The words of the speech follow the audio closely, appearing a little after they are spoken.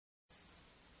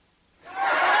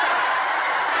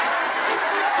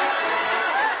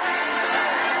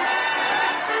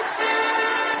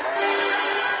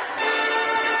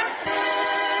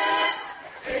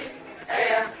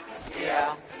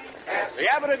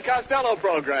and Costello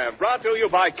program brought to you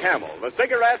by Camel, the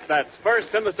cigarette that's first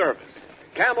in the service.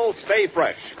 Camel stay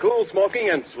fresh, cool smoking,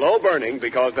 and slow burning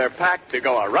because they're packed to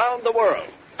go around the world.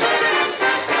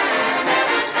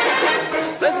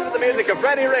 Listen to the music of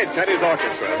Freddie Rich and his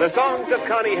orchestra, the songs of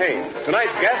Connie Haynes,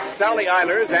 tonight's guests Sally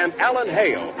Eilers and Alan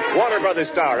Hale, Warner Brothers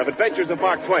star of Adventures of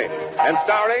Mark Twain, and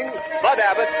starring Bud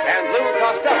Abbott and Lou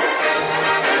Costello.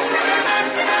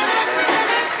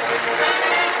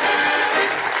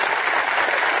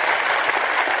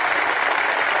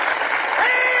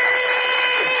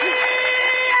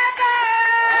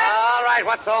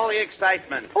 What's all the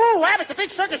excitement? Oh, Abbott, the big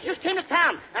circus just came to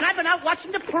town, and I've been out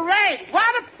watching the parade. What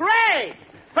a parade!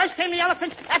 First came the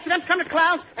elephants, after them come the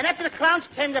clowns, and after the clowns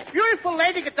came the beautiful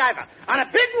Lady Godiva on a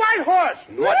big white horse.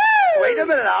 What? Wait a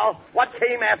minute, Al. What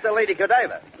came after Lady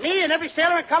Godiva? Me and every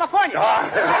sailor in California. Oh.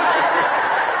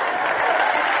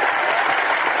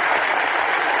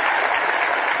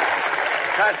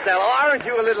 Costello, aren't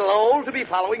you a little old to be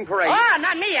following parades? Oh,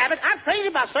 not me, Abbott. I'm crazy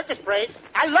about circus parades.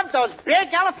 I love those big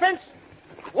elephants.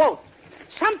 Quote,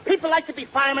 some people like to be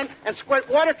firemen and squirt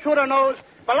water through their nose,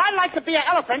 but I like to be an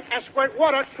elephant and squirt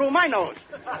water through my nose.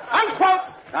 Unquote.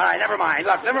 All right, never mind.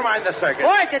 Look, never mind the circus.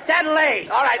 Boy, did that lay.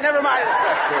 All right, never mind the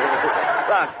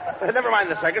circus. Look, never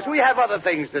mind the circus. We have other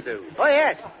things to do. Oh,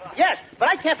 yes. Yes, but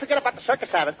I can't forget about the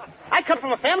circus, Abbott. I come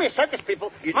from a family of circus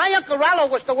people. My Uncle Rollo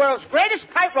was the world's greatest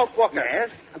tightrope walker. Yes?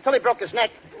 Until he broke his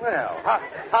neck. Well,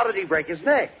 how did he break his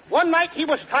neck? One night he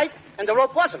was tight and the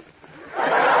rope wasn't.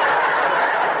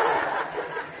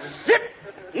 Zip!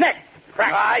 Neck.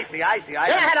 Crack. I see. I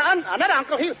had another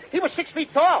uncle. He was 6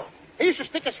 feet tall. He used to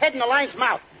stick his head in the lion's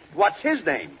mouth. What's his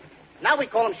name? Now we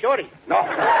call him Shorty. No. All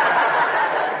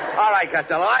right,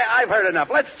 Costello, I've heard enough.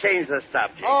 Let's change the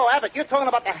subject. Oh, Abbott, you're talking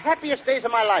about the happiest days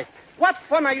of my life. What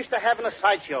fun I used to have in a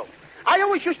sideshow. I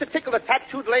always used to tickle the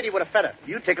tattooed lady with a feather.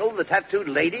 You tickled the tattooed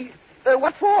lady?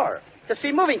 What for? To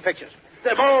see moving pictures.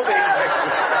 The moving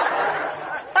pictures.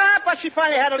 But she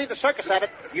finally had to leave the circus,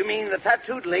 Abbott. You mean the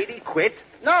tattooed lady quit?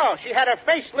 No, she had her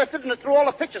face lifted and it threw all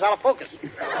the pictures out of focus.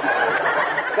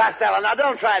 Costello, now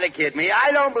don't try to kid me.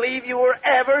 I don't believe you were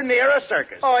ever near a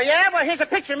circus. Oh, yeah? Well, here's a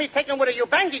picture of me taken with a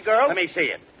Ubangi girl. Let me see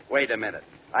it. Wait a minute.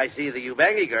 I see the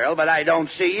Ubangi girl, but I don't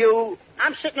see you.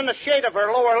 I'm sitting in the shade of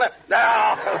her lower lip.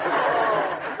 No.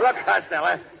 Look,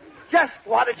 Costello, just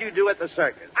what did you do at the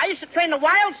circus? I used to train the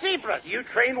wild zebras. You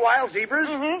trained wild zebras?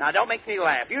 Mm-hmm. Now, don't make me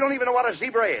laugh. You don't even know what a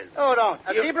zebra is. Oh, don't.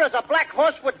 A zebra is a black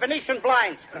horse with Venetian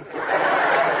blinds.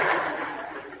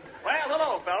 Well,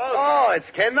 hello, fellas. Oh, it's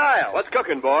Ken Niles. What's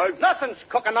cooking, boys? Nothing's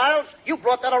cooking, Niles. You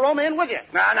brought that aroma in with you.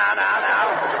 No.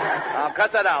 I'll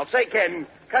cut that out. Say, Ken,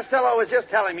 Costello was just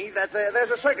telling me that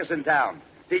there's a circus in town.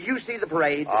 Did you see the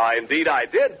parade? Indeed I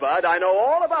did, Bud. I know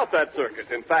all about that circus.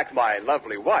 In fact, my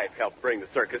lovely wife helped bring the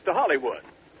circus to Hollywood.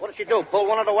 What did she do, pull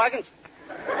one of the wagons?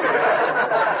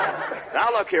 Now,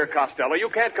 look here, Costello. You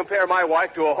can't compare my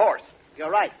wife to a horse. You're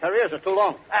right. Her ears are too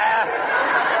long.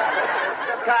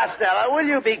 Costello, will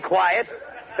you be quiet?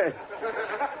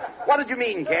 What did you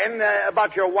mean, Ken,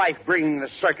 about your wife bringing the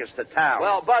circus to town?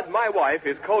 Well, Bud, my wife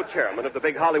is co-chairman of the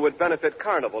big Hollywood Benefit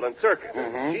Carnival and Circus.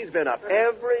 Mm-hmm. She's been up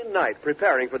every night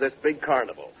preparing for this big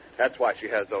carnival. That's why she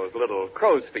has those little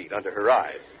crow's feet under her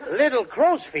eyes. Little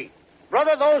crow's feet?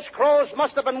 Brother, those crows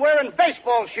must have been wearing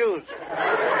baseball shoes.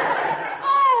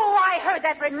 Oh, I heard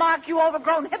that remark, you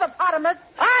overgrown hippopotamus.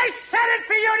 I said it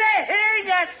for you to hear,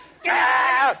 you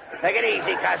take it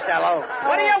easy, Costello.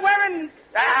 What are you wearing?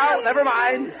 Never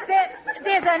mind.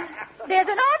 There's an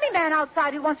army man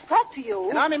outside who wants to talk to you.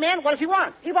 An army man? What does he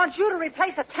want? He wants you to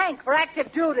replace a tank for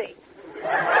active duty.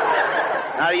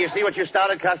 Now, do you see what you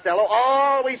started, Costello?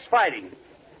 Always fighting.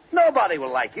 Nobody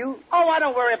will like you. Oh, I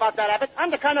don't worry about that, Abbott.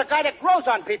 I'm the kind of guy that grows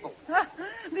on people.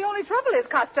 The only trouble is,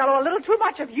 Costello, a little too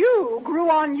much of you grew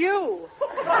on you.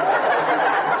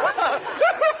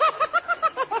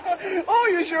 Oh,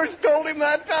 you sure stole him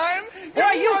that time?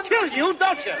 Boy, you killed you,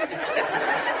 don't you?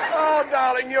 Oh,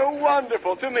 darling, you're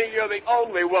wonderful. To me, you're the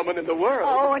only woman in the world.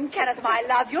 Oh, and Kenneth, my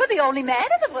love, you're the only man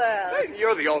in the world.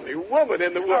 You're the only woman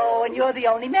in the world. Oh, and you're the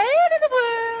only man in the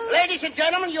world. Ladies and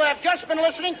gentlemen, you have just been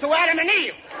listening to Adam and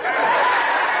Eve.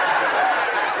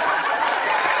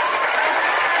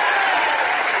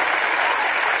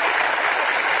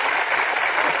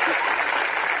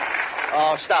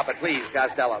 Oh, stop it, please,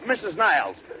 Costello. Mrs.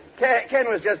 Niles, Ken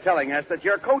was just telling us that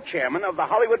you're co-chairman of the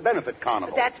Hollywood Benefit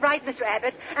Carnival. That's right, Mr.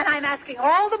 Abbott. And I'm asking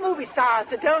all the movie stars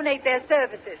to donate their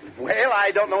services. Well,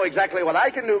 I don't know exactly what I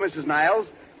can do, Mrs. Niles,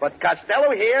 but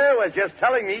Costello here was just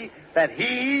telling me that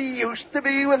he used to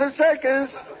be with a circus.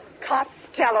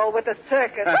 Costello with a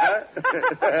circus.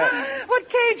 What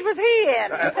cage was he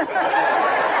in?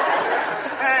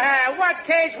 What What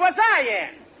cage was I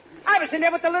in? I was in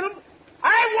there with the little...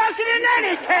 I wasn't in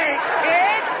any cage,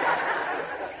 kid.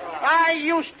 I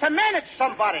used to manage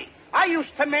somebody. I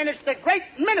used to manage the great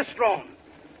Minestrone.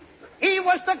 He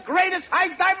was the greatest high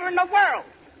diver in the world.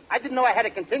 I didn't know I had to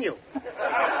continue.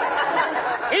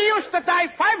 He used to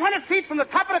dive 500 feet from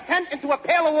the top of the tent into a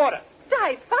pail of water.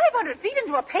 Dive 500 feet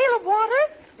into a pail of water?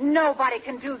 Nobody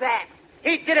can do that.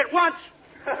 He did it once.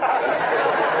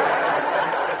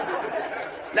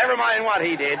 Never mind what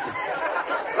he did.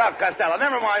 Look, Costello,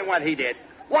 never mind what he did.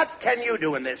 What can you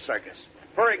do in this circus?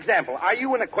 For example, are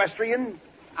you an equestrian?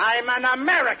 I'm an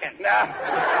American.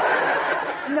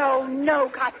 No,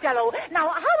 Costello. Now,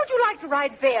 how would you like to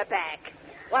ride bareback?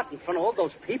 What, in front of all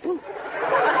those people?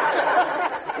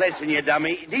 Listen, you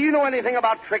dummy. Do you know anything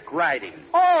about trick riding?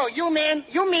 Oh, you mean,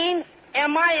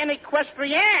 am I an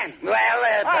equestrian? Well,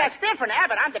 that's different,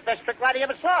 Abbott. I'm the best trick rider you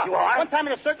ever saw. You are? One time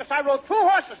in the circus, I rode 2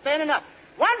 horses standing up.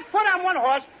 1 foot on one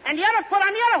horse and the other foot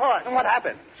on the other horse. And what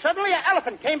happened? Suddenly, an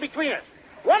elephant came between us.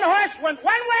 One horse went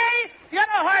one way, the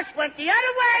other horse went the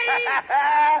other way.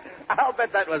 I'll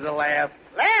bet that was a laugh.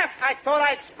 Laugh? I thought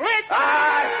I'd split.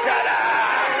 Shut up!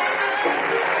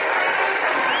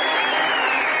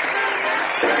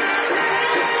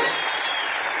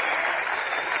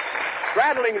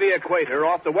 Straddling the equator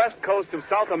off the west coast of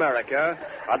South America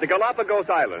are the Galapagos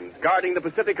Islands, guarding the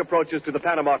Pacific approaches to the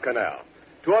Panama Canal.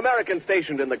 To Americans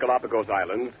stationed in the Galapagos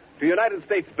Islands, to United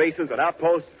States bases and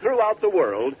outposts throughout the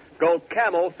world, go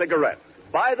Camel cigarettes.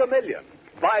 By the million,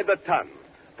 by the ton.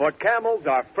 For Camels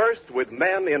are first with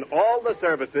men in all the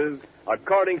services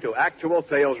according to actual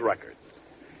sales records.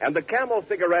 And the Camel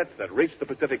cigarettes that reach the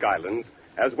Pacific Islands,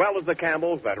 as well as the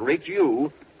Camels that reach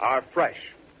you, are fresh,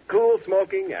 cool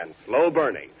smoking, and slow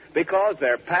burning, because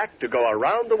they're packed to go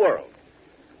around the world.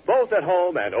 Both at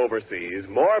home and overseas,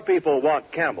 more people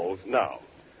want Camels now.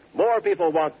 More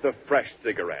people want the fresh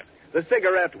cigarette, the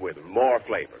cigarette with more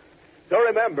flavor. So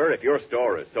remember, if your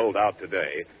store is sold out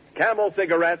today, Camel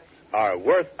cigarettes are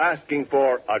worth asking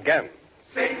for again.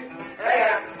 C-A-M-E-L-S.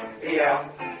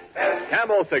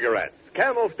 Camel cigarettes.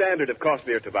 Camel standard of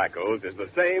costlier tobaccos is the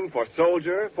same for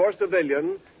soldier, for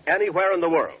civilian, anywhere in the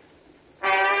world.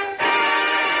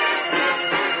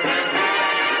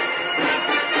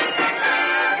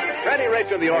 Fanny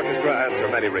Rachel, the orchestra, answer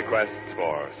many requests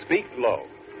for Speak Low.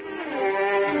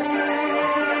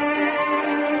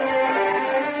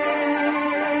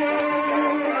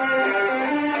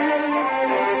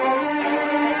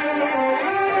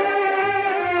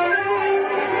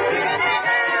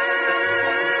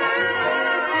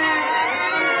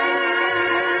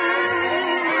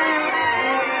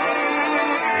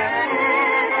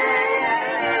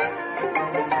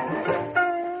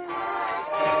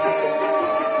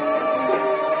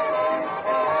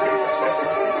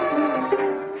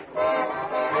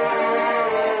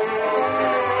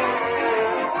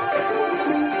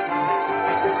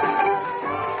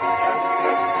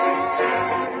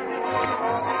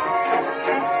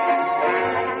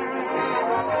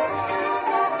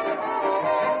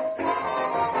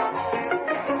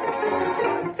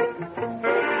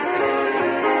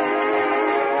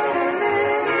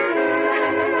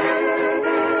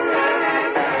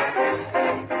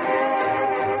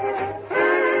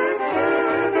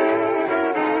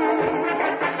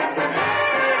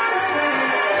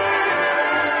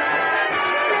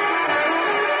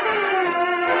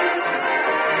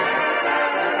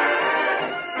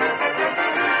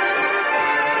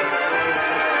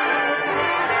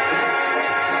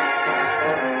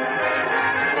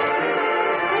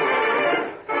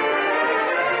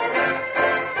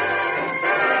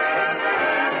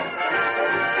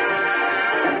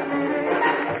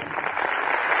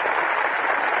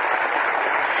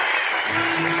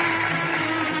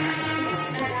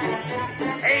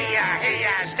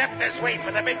 This way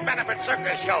for the big benefit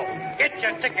circus show. Get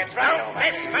your tickets right over.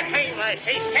 Miss Michaela,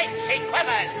 she shakes, she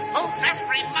quivers, moves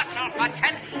every muscle for 10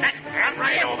 cents. And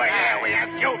right over here we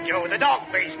have Jojo, the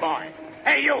dog-faced boy.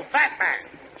 Hey, you, fat man.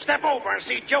 Step over and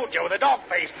see Jojo, the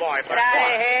dog-faced boy. Get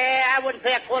out of here. I wouldn't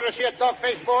pay a quarter to see a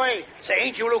dog-faced boy. Say,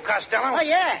 ain't you Lou Costello? Oh,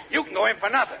 yeah. You can go in for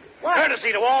nothing. What?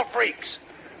 Courtesy to all freaks.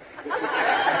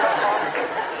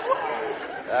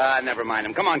 Never mind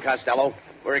him. Come on, Costello.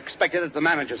 We're expected at the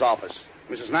manager's office.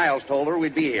 Mrs. Niles told her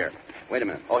we'd be here. Wait a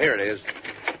minute. Oh, here it is.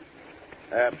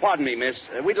 Pardon me, miss.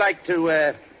 We'd like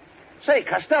to, Say,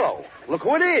 Costello, look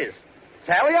who it is.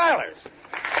 Sally Eilers.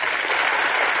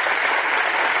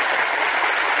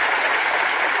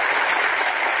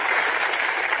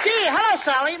 Gee, hello,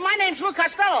 Sally. My name's Lou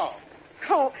Costello.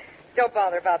 Oh, don't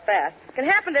bother about that. Can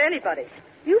happen to anybody.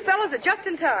 You fellas are just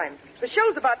in time. The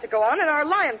show's about to go on and our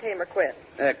lion tamer quit.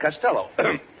 Costello,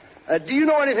 Do you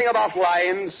know anything about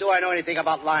lions? Do I know anything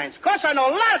about lions? Of course I know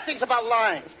a lot of things about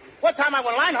lions. One time I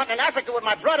went lion hunting in Africa with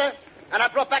my brother, and I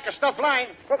brought back a stuffed lion.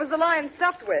 What was the lion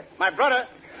stuffed with? My brother.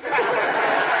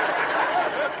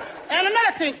 And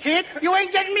another thing, kid, you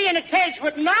ain't getting me in a cage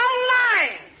with no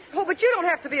lion. Oh, but you don't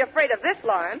have to be afraid of this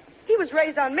lion. He was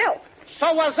raised on milk.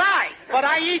 So was I, but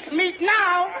I eat meat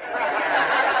now.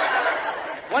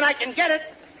 When I can get it.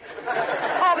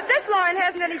 Oh, but this lion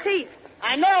hasn't any teeth.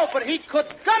 I know, but he could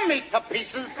gum me to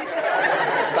pieces.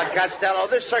 But, Costello,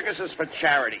 this circus is for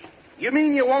charity. You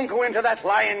mean you won't go into that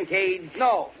lion cage?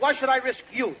 No. Why should I risk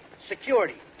youth,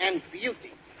 security, and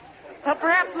beauty? Well,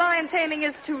 perhaps lion taming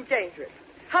is too dangerous.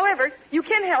 However, you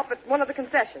can help at one of the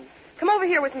concessions. Come over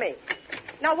here with me.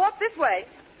 Now walk this way.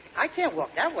 I can't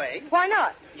walk that way. Why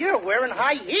not? You're wearing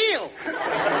high heels.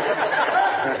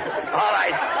 All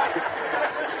right.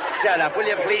 Shut up, will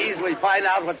you please? We'll find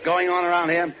out what's going on around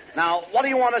here. Now, what do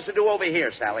you want us to do over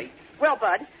here, Sally? Well,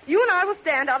 Bud, you and I will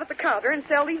stand out at the counter and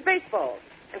sell these baseballs.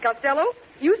 And Costello,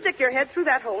 you stick your head through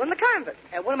that hole in the canvas.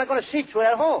 And what am I going to see through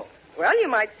that hole? Well, you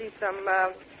might see some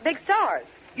big stars.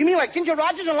 You mean like Ginger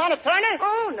Rogers and Lana Turner?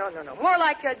 Oh, no. More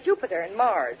like Jupiter and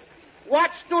Mars.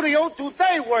 What studio do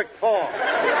they work for?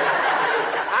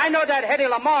 I know that Hedy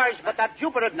Lamar's, but that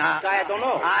Jupiter guy, I don't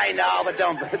know. I know, but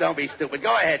don't be stupid.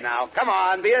 Go ahead now. Come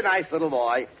on, be a nice little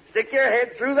boy. Stick your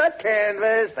head through that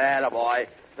canvas. That a boy.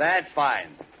 That's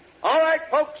fine. All right,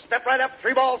 folks, step right up.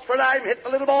 3 balls for a dime. Hit the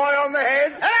little boy on the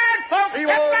head. All right, folks, 3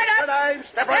 step balls right for up. a dime.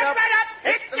 Step right up.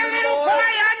 Hit the little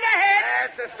boy on the head.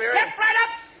 That's the spirit. Step right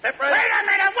up. Step right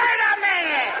up. Wait a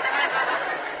minute.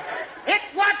 Hit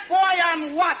what boy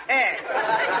on what head?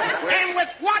 And with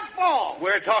what ball?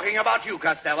 We're talking about you,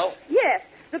 Costello. Yes,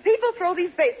 the people throw these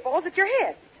baseballs at your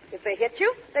head. If they hit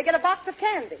you, they get a box of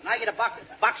candy. And I get a box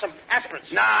of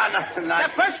aspirins. No.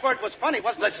 That first word was funny,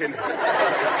 wasn't it? Listen,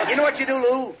 you know what you do,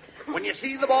 Lou? When you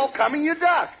see the ball coming, you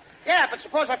duck. Yeah, but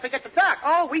suppose I forget to duck.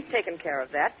 Oh, we've taken care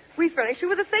of that. We furnish you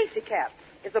with a safety cap.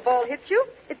 If the ball hits you,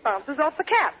 it bounces off the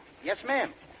cap. Yes,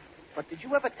 ma'am. But did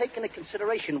you ever take into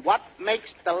consideration what makes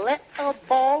the little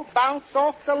ball bounce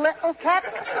off the little cap?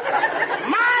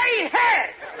 My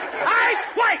head! I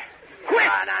quit! Quit!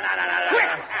 No. Quit!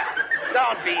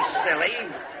 Don't be silly.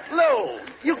 Lou,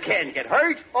 you can't get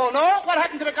hurt. Oh, no? What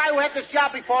happened to the guy who had this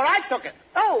job before I took it?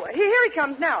 Oh, here he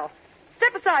comes now.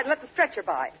 Step aside and let the stretcher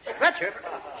by. Stretcher?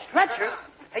 Stretcher?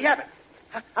 Hey, Abbott,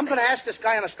 I'm going to ask this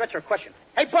guy on a stretcher a question.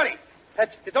 Hey, buddy,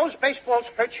 did those baseballs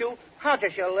hurt you? How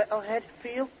does your little head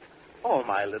feel? Oh,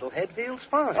 my little head feels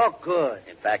fine. Oh, good.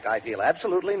 In fact, I feel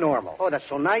absolutely normal. Oh, that's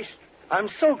so nice. I'm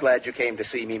so glad you came to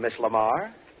see me, Miss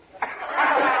Lamar. Miss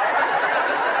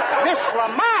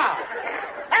Lamar!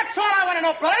 That's all I want to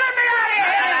know, brother. Let me out of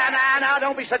here! Now,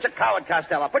 don't be such a coward,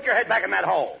 Costello. Put your head back in that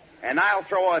hole. And I'll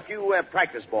throw a few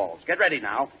practice balls. Get ready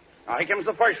now. Now, here comes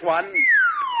the first one.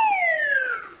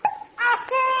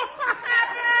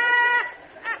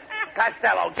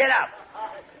 Costello, get up.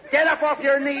 Get up off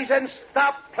your knees and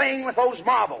stop playing with those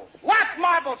marbles. What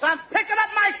marbles? I'm picking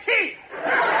up my teeth.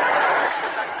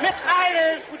 Miss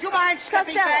Iris, would you mind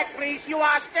stepping back, please? You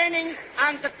are standing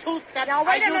on the tooth that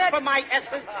I use for my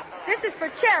essence. This is for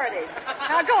charity.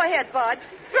 Now go ahead, Bud.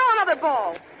 Throw another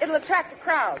ball. It'll attract the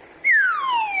crowd.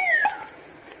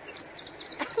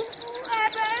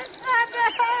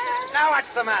 Now,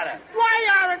 what's the matter? Why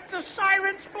aren't the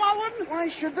sirens blowing? Why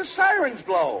should the sirens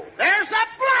blow? There's a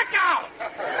blackout!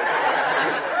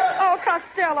 Oh,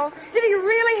 Costello, did he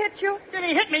really hit you? Did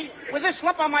he hit me? With this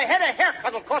lump on my head, a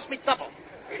haircut will cost me double.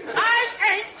 I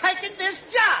ain't taking this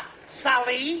job,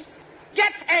 Sally.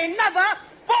 Get another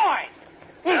boy.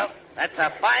 Well, that's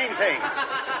a fine thing.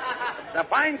 It's a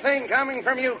fine thing coming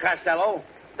from you, Costello.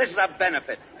 This is a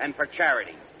benefit and for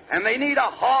charity. And they need a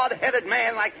hard-headed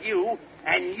man like you,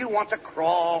 and you want to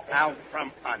crawl out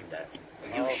from under.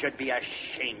 You should be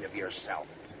ashamed of yourself.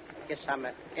 Guess I'm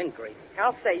an ingrate.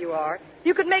 I'll say you are.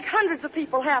 You could make hundreds of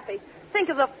people happy. Think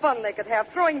of the fun they could have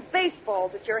throwing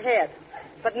baseballs at your head.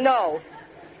 But no.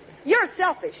 You're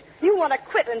selfish. You want to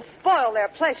quit and spoil their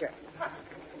pleasure.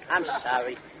 I'm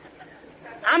sorry.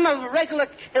 I'm a regular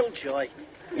killjoy.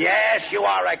 Yes, you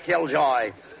are a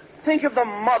killjoy. Think of the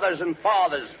mothers and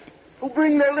fathers who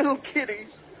bring their little kiddies,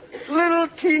 little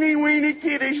teeny-weeny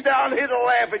kiddies down here to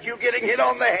laugh at you getting hit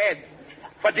on the head.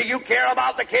 But do you care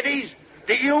about the kiddies?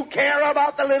 Do you care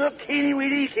about the little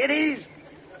teeny-weeny kiddies?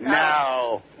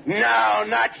 No,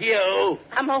 not you.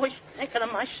 I'm always thinking of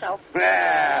myself.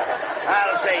 Yeah,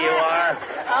 I'll say you are.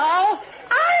 Oh,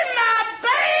 I'm a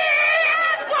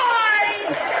bad boy!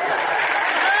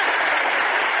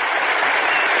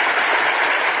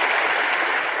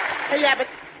 Hey, Abbott,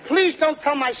 please please don't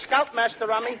tell my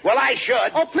scoutmaster on me. Well, I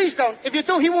should. Oh, please don't. If you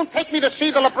do, he won't take me to see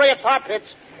the La Brea tar pits.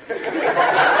 Oh,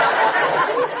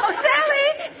 Sally!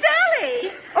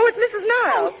 Sally! Oh, it's Mrs.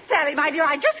 Niles. Oh, Sally, my dear,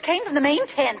 I just came from the main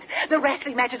tent. The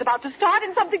wrestling match is about to start,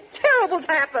 and something terrible's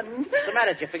happened. What's the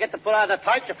matter? Did you forget to pull out the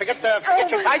tights? You forget to get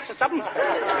your tights or something?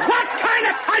 What kind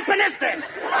of typing is this?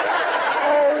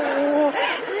 Oh,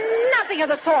 nothing of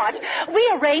the sort. We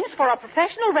arranged for a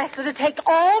professional wrestler to take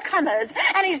all comers,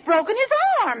 and he's broken his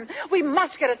arm. We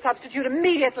must get a substitute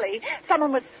immediately.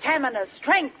 Someone with stamina,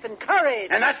 strength, and courage.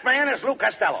 And that man is Lou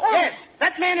Costello. Oh. Yes,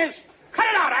 that man is... Cut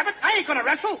it out, Abbott. I ain't going to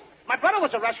wrestle. My brother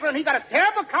was a wrestler, and he got a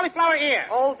terrible cauliflower ear.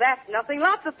 Oh, that's nothing.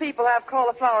 Lots of people have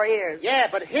cauliflower ears. Yeah,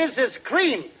 but his is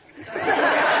cream. Wait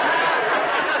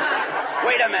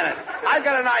a minute. I've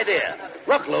got an idea.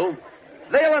 Look, Lou,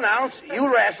 they'll announce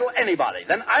you wrestle anybody.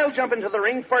 Then I'll jump into the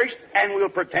ring first, and we'll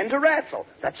pretend to wrestle.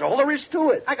 That's all there is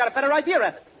to it. I got a better idea,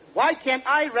 Abbott. Why can't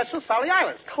I wrestle Sally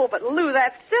Eilers? Oh, but Lou,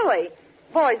 that's silly.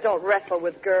 Boys don't wrestle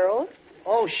with girls.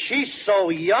 Oh, she's so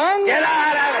young. Get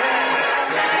out of here!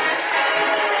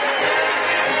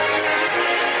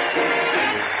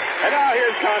 And now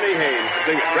here's Connie Haynes to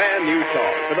sing a brand new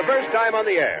song. For the first time on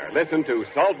the air, listen to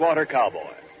Saltwater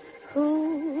Cowboy.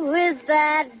 Who is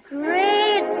that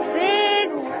great,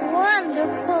 big,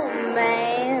 wonderful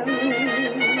man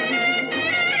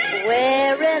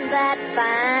wearing that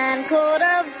fine coat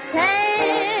of tan?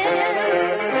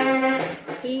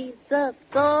 He's a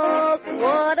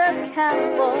saltwater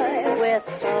cowboy with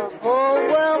the whole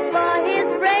world for his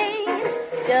reins.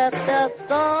 Just a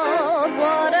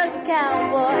saltwater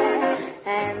cowboy,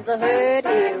 and the herd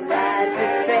he rides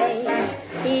his train.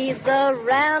 He's a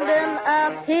rounding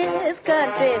up his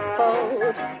country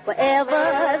foes,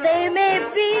 wherever they may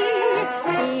be.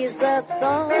 He's a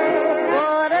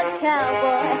saltwater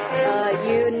cowboy, a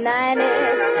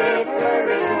United States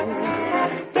Marine.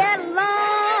 Get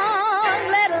along,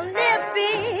 little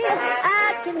Nippy, I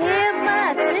can hear my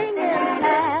singing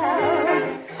pal.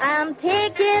 I'm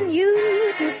taking you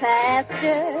to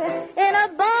pasture in a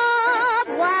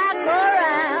barbed wire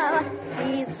corral.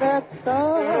 He's the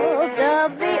salt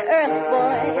of the earth,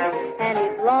 boy, and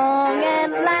he's long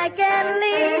and lank and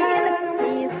lean.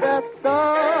 He's the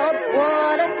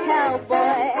saltwater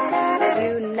cowboy,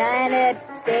 United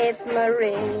States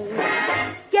Marine.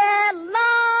 Get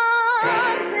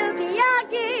along,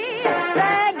 Sukiyaki,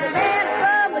 drag the man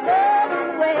from the golden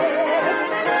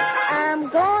west. I'm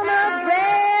gonna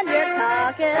brand your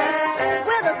carcass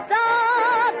with a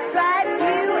star-striped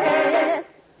U.S.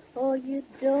 Oh, you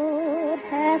don't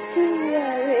have to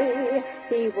worry,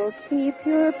 he will keep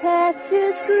your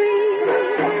pastures green.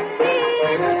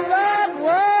 He's a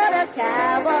saltwater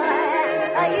cowboy,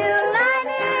 a United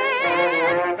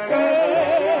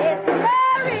States Marine.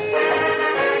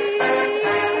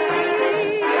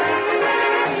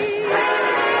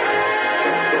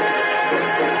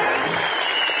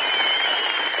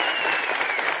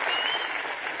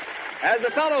 As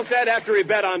the fellow said after he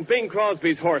bet on Bing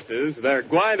Crosby's horses, they're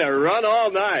going to run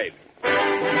all night.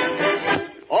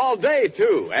 All day,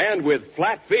 too, and with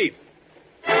flat feet.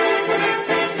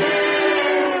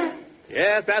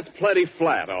 Yes, that's plenty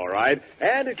flat, all right.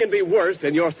 And it can be worse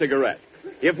in your cigarette.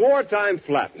 If wartime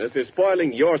flatness is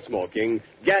spoiling your smoking,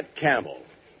 get Camel.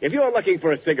 If you're looking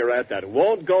for a cigarette that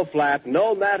won't go flat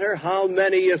no matter how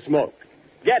many you smoke,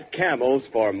 get Camels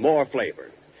for more flavor.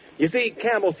 You see,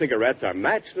 Camel cigarettes are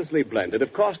matchlessly blended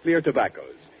of costlier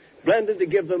tobaccos, blended to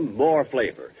give them more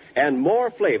flavor. And more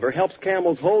flavor helps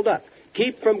Camels hold up,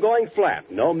 keep from going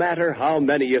flat no matter how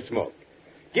many you smoke.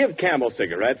 Give Camel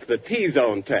cigarettes the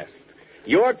T-zone test.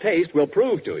 Your taste will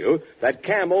prove to you that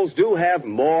Camels do have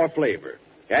more flavor.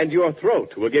 And your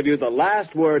throat will give you the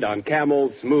last word on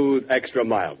Camel's smooth extra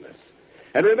mildness.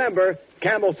 And remember,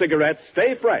 Camel cigarettes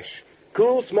stay fresh,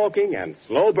 cool smoking, and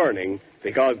slow burning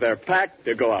because they're packed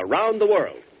to go around the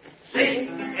world.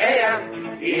 C-A-M-E-L-S.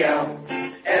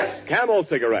 Camel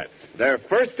cigarettes. They're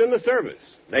first in the service.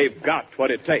 They've got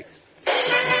what it takes.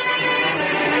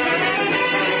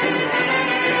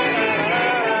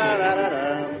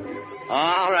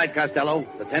 All right, Costello.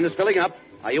 The tent is filling up.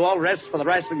 Are you all dressed for the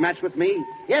wrestling match with me?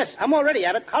 Yes, I'm all ready,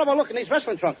 Abbott. How do I look in these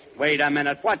wrestling trunks? Wait a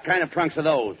minute. What kind of trunks are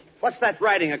those? What's that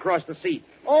writing across the seat?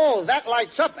 Oh, that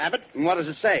lights up, Abbott. And what does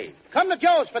it say? Come to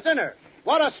Joe's for dinner.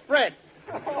 What a spread.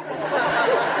 All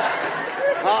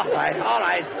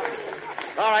right.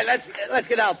 All right, let's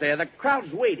get out there. The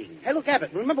crowd's waiting. Hey, look,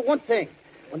 Abbott, remember one thing.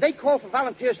 When they call for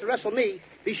volunteers to wrestle me,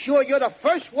 be sure you're the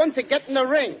first one to get in the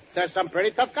ring. There's some pretty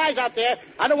tough guys out there.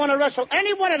 I don't want to wrestle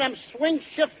any one of them swing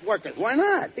shift workers. Why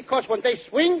not? Because when they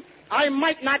swing, I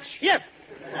might not shift.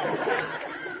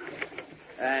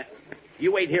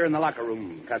 You wait here in the locker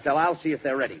room, Costello. I'll see if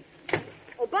they're ready.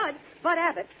 Oh, Bud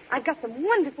Abbott, I've got some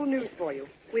wonderful news for you.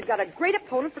 We've got a great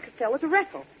opponent for Costello to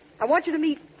wrestle. I want you to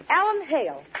meet Alan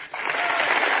Hale.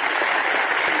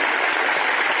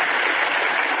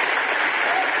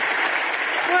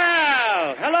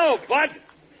 Well, hello, Bud.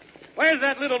 Where's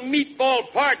that little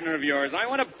meatball partner of yours? I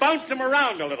want to bounce him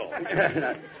around a little.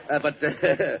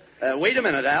 Wait a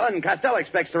minute, Alan. Costello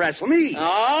expects to wrestle me.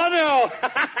 Oh, no.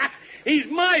 He's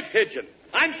my pigeon.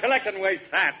 I'm collecting waste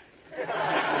fat.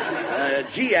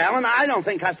 Gee, Alan, I don't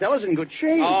think Costello's in good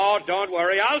shape. Oh, don't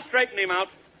worry. I'll straighten him out.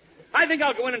 I think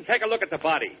I'll go in and take a look at the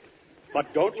body.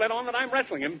 But don't let on that I'm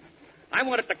wrestling him. I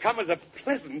want it to come as a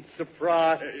pleasant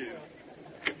surprise.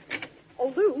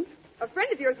 Oh, Lou, a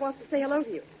friend of yours wants to say hello to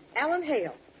you. Alan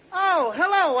Hale. Oh,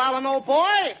 hello, Alan, old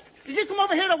boy. Did you come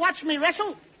over here to watch me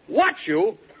wrestle? Watch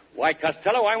you? Why,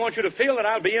 Costello, I want you to feel that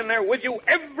I'll be in there with you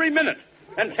every minute.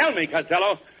 And tell me,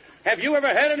 Costello, have you ever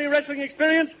had any wrestling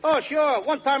experience? Oh, sure.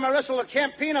 One time I wrestled a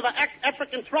champion of an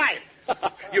African tribe.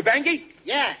 You bangy?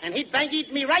 Yeah, and he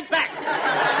bangied me right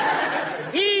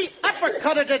back. He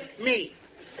uppercutted me.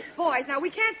 Boys, now we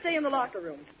can't stay in the locker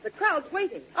room. The crowd's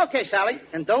waiting. Okay, Sally.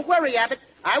 And don't worry, Abbott.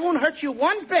 I won't hurt you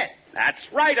one bit. That's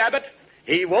right, Abbott.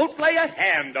 He won't lay a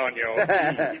hand on you.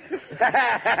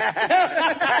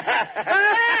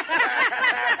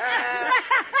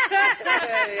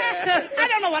 I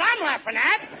don't know what I'm laughing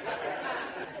at.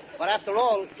 But after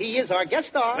all, he is our guest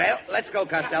star. Well, let's go,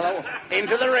 Costello.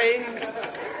 Into the ring.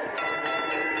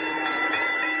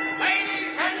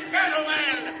 Ladies and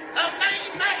gentlemen, the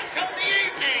main match of the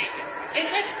evening. In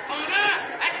this corner,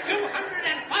 at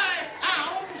 205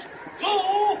 pounds,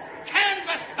 Lou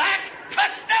Canvasback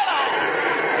Costello.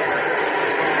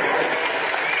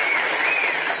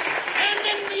 And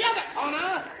in the other corner,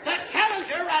 the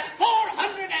challenger at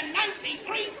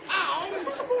 493 pounds.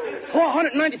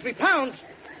 493 pounds?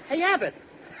 Hey, Abbott.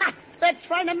 Ha, they're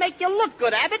trying to make you look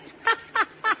good, Abbott.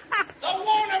 The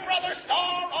Warner Brothers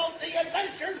star of The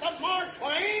Adventures of Mark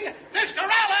Twain, Mr.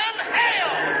 Alan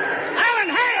Hale. Alan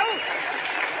Hale?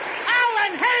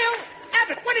 Alan Hale?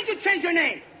 Abbott, when did you change your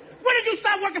name? When did you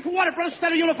start working for Warner Brothers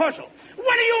instead of Universal?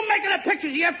 When are you making the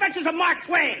pictures of The Adventures of Mark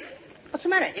Twain? What's the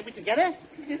matter? Ain't we together?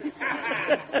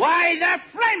 Why, they're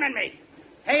flaming me.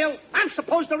 Hale, I'm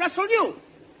supposed to wrestle you.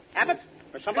 Abbott,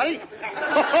 or somebody?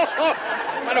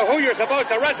 I don't know who you're supposed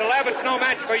to wrestle. Abbott's no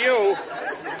match for you.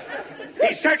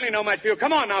 He's certainly no match for you.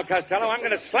 Come on now, Costello. I'm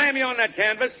going to slam you on that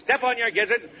canvas, step on your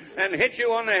gizzard, and hit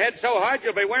you on the head so hard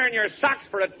you'll be wearing your socks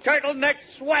for a turtleneck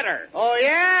sweater. Oh,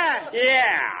 yeah?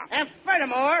 Yeah. And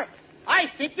furthermore, I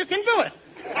think you can do it.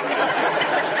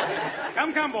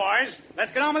 Come, boys.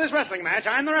 Let's get on with this wrestling match.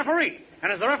 I'm the referee.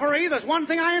 And as the referee, there's one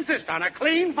thing I insist on, a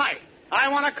clean fight. I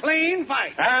want a clean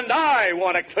fight. And I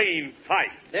want a clean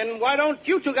fight. Then why don't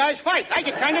you two guys fight? I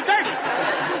get kind of dirty.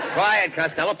 Quiet,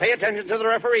 Costello. Pay attention to the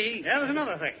referee. Yeah, there's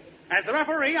another thing. As the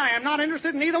referee, I am not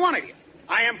interested in either one of you.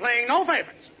 I am playing no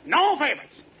favorites. No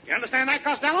favorites. You understand that,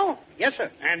 Costello? Yes, sir.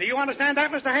 And do you understand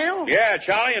that, Mr. Hale? Yeah,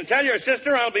 Charlie, and tell your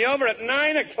sister I'll be over at 9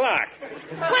 o'clock.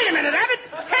 Wait a minute, Abbott.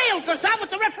 Hale goes out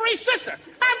with the referee's sister.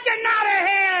 I'm getting out of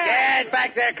here. Get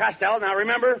back there, Costello. Now,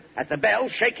 remember, at the bell,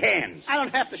 shake hands. I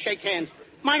don't have to shake hands.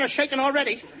 Mine are shaking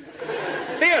already.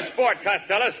 Be a sport,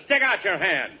 Costello. Stick out your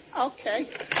hand. Okay.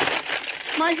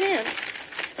 My hand.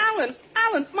 Alan,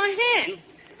 my hand.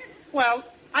 Well,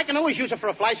 I can always use it for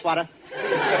a fly swatter.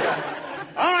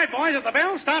 All right, boys, at the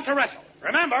bell, start to wrestle.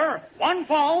 Remember, one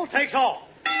fall takes all.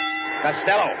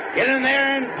 Costello, get in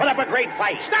there and put up a great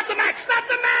fight. Stop the match! Stop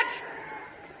the match!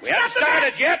 We haven't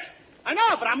started yet. I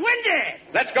know, but I'm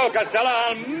winded. Let's go, Costello.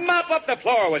 I'll mop up the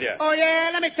floor with you. Oh,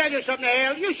 yeah? Let me tell you something,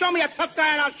 Hale. You show me a tough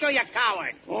guy, and I'll show you a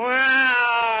coward. Well,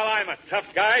 I'm a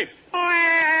tough guy.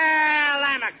 Well,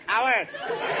 I'm a coward.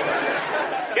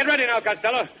 Get ready now,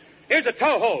 Costello. Here's a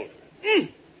toe hold.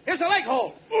 Here's a leg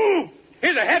hold.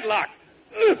 Here's a headlock.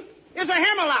 Here's a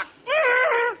hammerlock.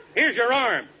 Here's your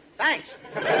arm. Thanks.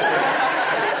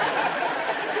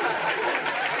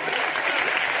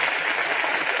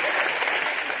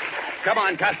 Come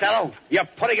on, Costello. You're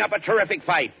putting up a terrific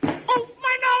fight. Oh, my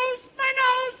nose, my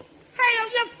nose. Hale,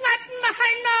 you flattened my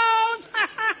nose.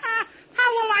 How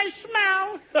will I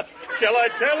smell? Shall I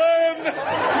tell him?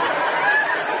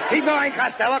 Keep going,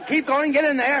 Costello. Keep going. Get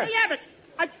in there. Yeah, but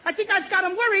I think I've got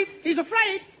him worried. He's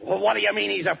afraid. Well, what do you mean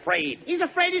he's afraid? He's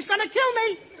afraid he's going to kill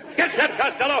me. Get set,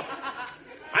 Costello.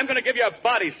 I'm going to give you a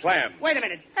body slam. Wait a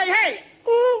minute. Hey.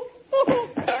 Ooh.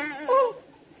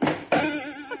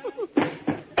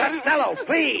 Costello,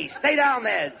 please, stay down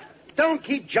there. Don't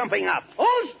keep jumping up.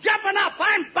 Who's jumping up?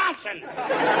 I'm bouncing.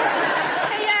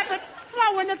 Hey, Abbott,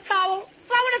 throw in the towel.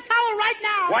 Throw in the towel right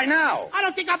now. Why now? I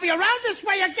don't think I'll be around this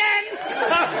way again.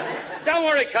 Don't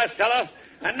worry, Costello.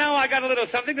 And now I got a little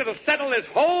something that'll settle this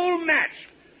whole match.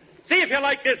 See if you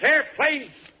like this airplane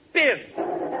spin.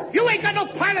 You ain't got no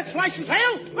pilot's license,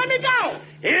 Hale. Let me go.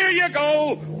 Here you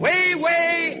go. Way,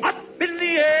 way up in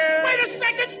the air. Wait a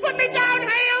second. Put me down,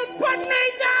 Hale. Put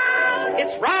me down.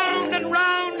 It's round and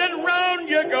round and round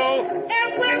you go.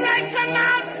 And when I come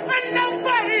out, and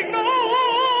nobody knows.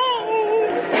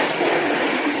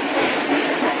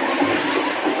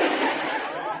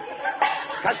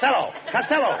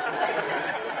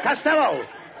 Costello,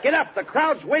 get up. The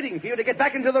crowd's waiting for you to get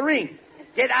back into the ring.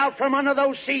 Get out from under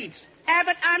those seats.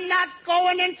 Abbott, I'm not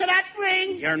going into that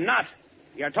ring. You're not.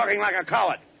 You're talking like a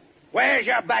coward. Where's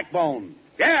your backbone?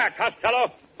 Yeah,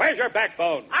 Costello. Where's your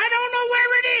backbone? I don't know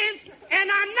where it is,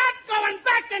 and I'm not going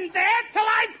back in there till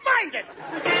I find it.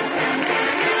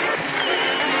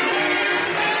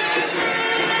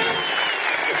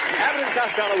 Abbott and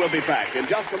Costello will be back in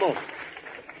just a moment.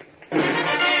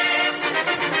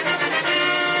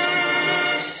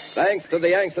 Thanks to the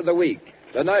Yanks of the Week.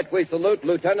 Tonight we salute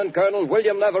Lieutenant Colonel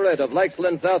William Leverett of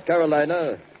Lakeland, South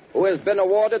Carolina, who has been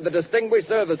awarded the Distinguished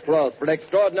Service Cross for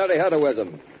extraordinary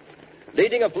heroism.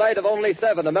 Leading a flight of only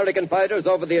 7 American fighters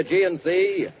over the Aegean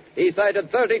Sea, he sighted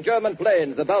 30 German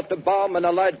planes about to bomb an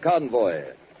Allied convoy.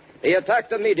 He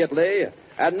attacked immediately,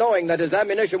 and knowing that his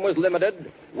ammunition was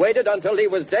limited, waited until he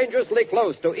was dangerously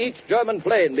close to each German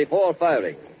plane before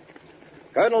firing.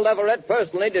 Colonel Leverett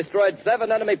personally destroyed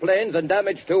 7 enemy planes and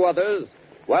damaged 2 others,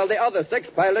 while the other 6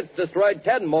 pilots destroyed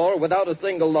 10 more without a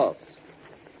single loss.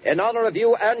 In honor of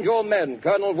you and your men,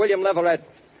 Colonel William Leverett,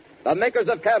 the makers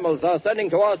of Camels are sending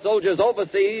to our soldiers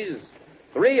overseas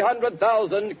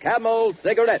 300,000 Camel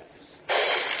cigarettes.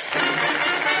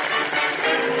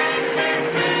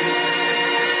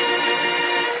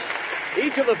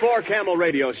 Each of the 4 Camel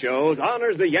radio shows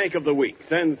honors the Yank of the Week,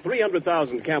 sends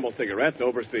 300,000 Camel cigarettes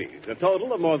overseas, a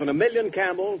total of more than 1 million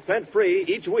Camels sent free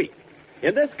each week.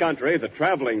 In this country, the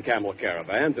traveling Camel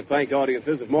caravans have thanked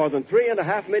audiences of more than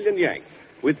 3.5 million Yanks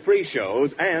with free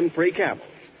shows and free Camels.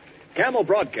 Camel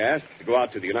broadcasts go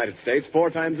out to the United States 4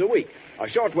 times a week, a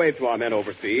shortwave to our men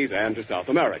overseas and to South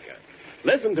America.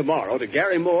 Listen tomorrow to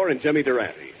Gary Moore and Jimmy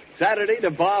Durante, Saturday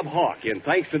to Bob Hawke in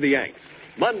Thanks to the Yanks,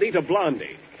 Monday to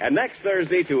Blondie, and next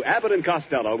Thursday to Abbott and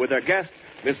Costello with their guest,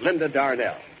 Miss Linda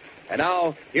Darnell. And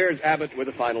now, here's Abbott with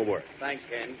a final word. Thanks,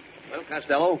 Ken. Well,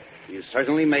 Costello, you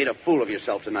certainly made a fool of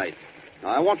yourself tonight. Now,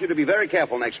 I want you to be very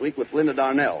careful next week with Linda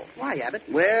Darnell. Why, Abbott?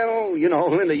 Well, you know,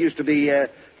 Linda used to be in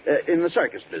the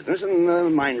circus business and the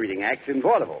mind-reading act in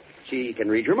vaudeville. She can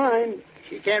read your mind.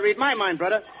 She can't read my mind,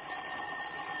 brother.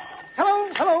 Hello.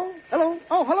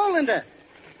 Oh, hello, Linda.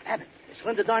 Abbott, it's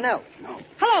Linda Darnell. No.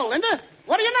 Hello, Linda.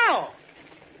 What do you know?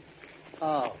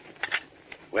 Oh.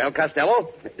 Well, Costello,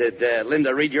 did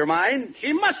Linda read your mind?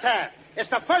 She must have. It's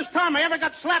the first time I ever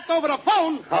got slapped over the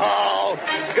phone. Oh,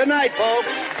 good night, folks.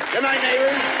 Good night,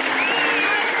 neighbors.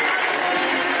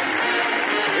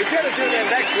 Be sure to tune in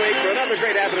next week for another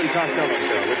great Abbott and Costello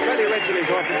show with Freddie Rich and his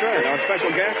orchestra and our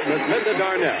special guest, Miss Linda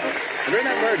Darnell. And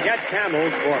remember, get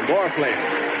Camels for more flavor.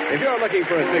 If you're looking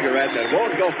for a cigarette that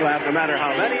won't go flat no matter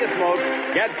how many you smoke,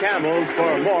 get Camels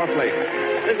for more flavor.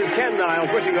 This is Ken Niles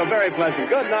wishing you a very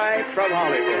pleasant good night from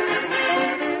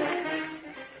Hollywood.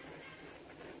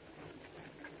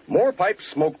 More pipes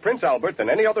smoke Prince Albert than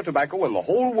any other tobacco in the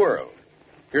whole world.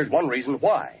 Here's one reason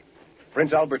why.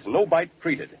 Prince Albert's no-bite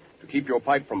treated to keep your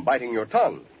pipe from biting your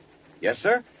tongue. Yes,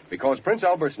 sir, because Prince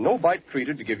Albert's no-bite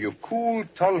treated to give you cool,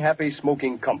 tongue-happy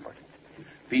smoking comfort.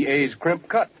 PA's crimp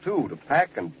cut, too, to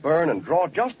pack and burn and draw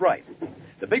just right.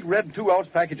 The big red 2-ounce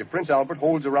package of Prince Albert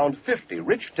holds around 50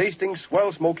 rich-tasting,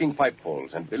 swell-smoking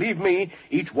pipefulls. And believe me,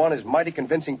 each one is mighty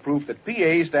convincing proof that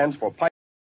PA stands for pipe.